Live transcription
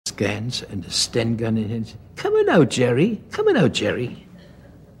scans and a Sten gun in his hand. Coming out, Jerry. Coming out, Jerry.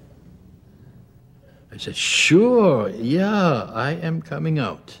 I said, sure, yeah, I am coming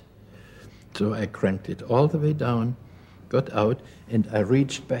out. So I cranked it all the way down, got out, and I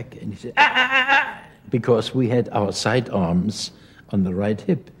reached back, and he said, ah, ah, ah, because we had our sidearms on the right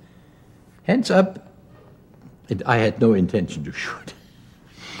hip. Hands up. And I had no intention to shoot.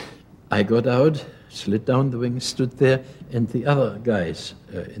 I got out, slid down the wing, stood there, and the other guys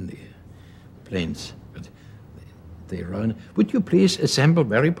in the planes, they ran. Would you please assemble,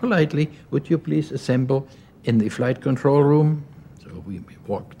 very politely, would you please assemble in the flight control room? So we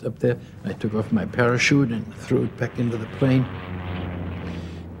walked up there. I took off my parachute and threw it back into the plane.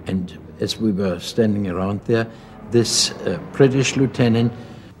 And as we were standing around there, this British lieutenant,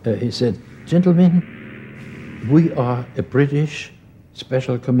 he said, gentlemen, we are a British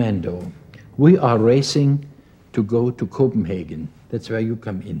special commando. We are racing to go to Copenhagen. That's where you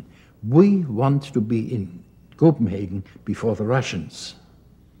come in. We want to be in Copenhagen before the Russians,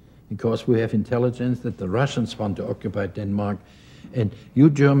 because we have intelligence that the Russians want to occupy Denmark, and you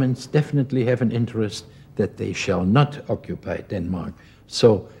Germans definitely have an interest that they shall not occupy Denmark.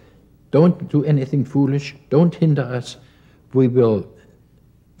 So don't do anything foolish. Don't hinder us. We will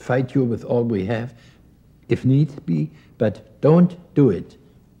fight you with all we have, if need be, but don't do it.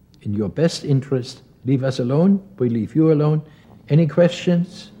 In your best interest, leave us alone. We leave you alone. Any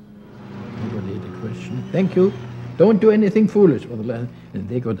questions? Anybody had a question? Thank you. Don't do anything foolish. And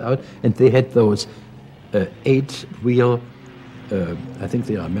they got out, and they had those 8-wheel, I think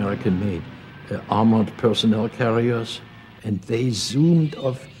they are American-made, armored personnel carriers, and they zoomed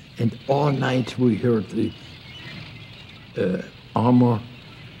off, and all night we heard the armor,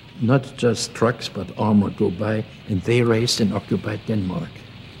 not just trucks, but armor go by, and they raced and occupied Denmark.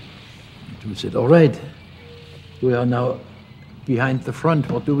 And we said, all right, we are now behind the front,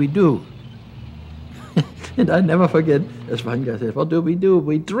 what do we do? And I never forget, as one guy said, what do?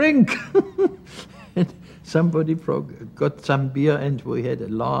 We drink! And somebody got some beer, and we had a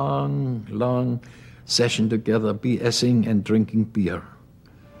long, long session together, BSing and drinking beer.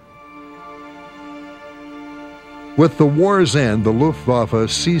 With the war's end, the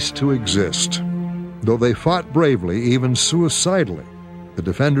Luftwaffe ceased to exist. Though they fought bravely, even suicidally, the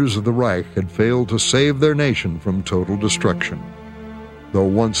defenders of the Reich had failed to save their nation from total destruction. Though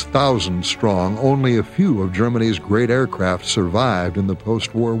once 1,000 strong, only a few of Germany's great aircraft survived in the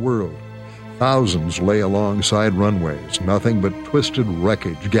post-war world. Thousands lay alongside runways, nothing but twisted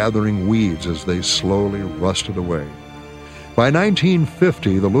wreckage gathering weeds as they slowly rusted away. By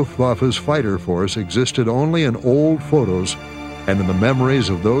 1950, the Luftwaffe's fighter force existed only in old photos and in the memories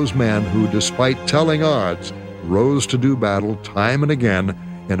of those men who, despite telling odds, rose to do battle time and again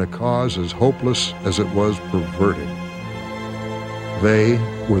in a cause as hopeless as it was perverted. They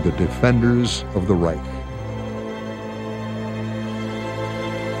were the defenders of the Reich.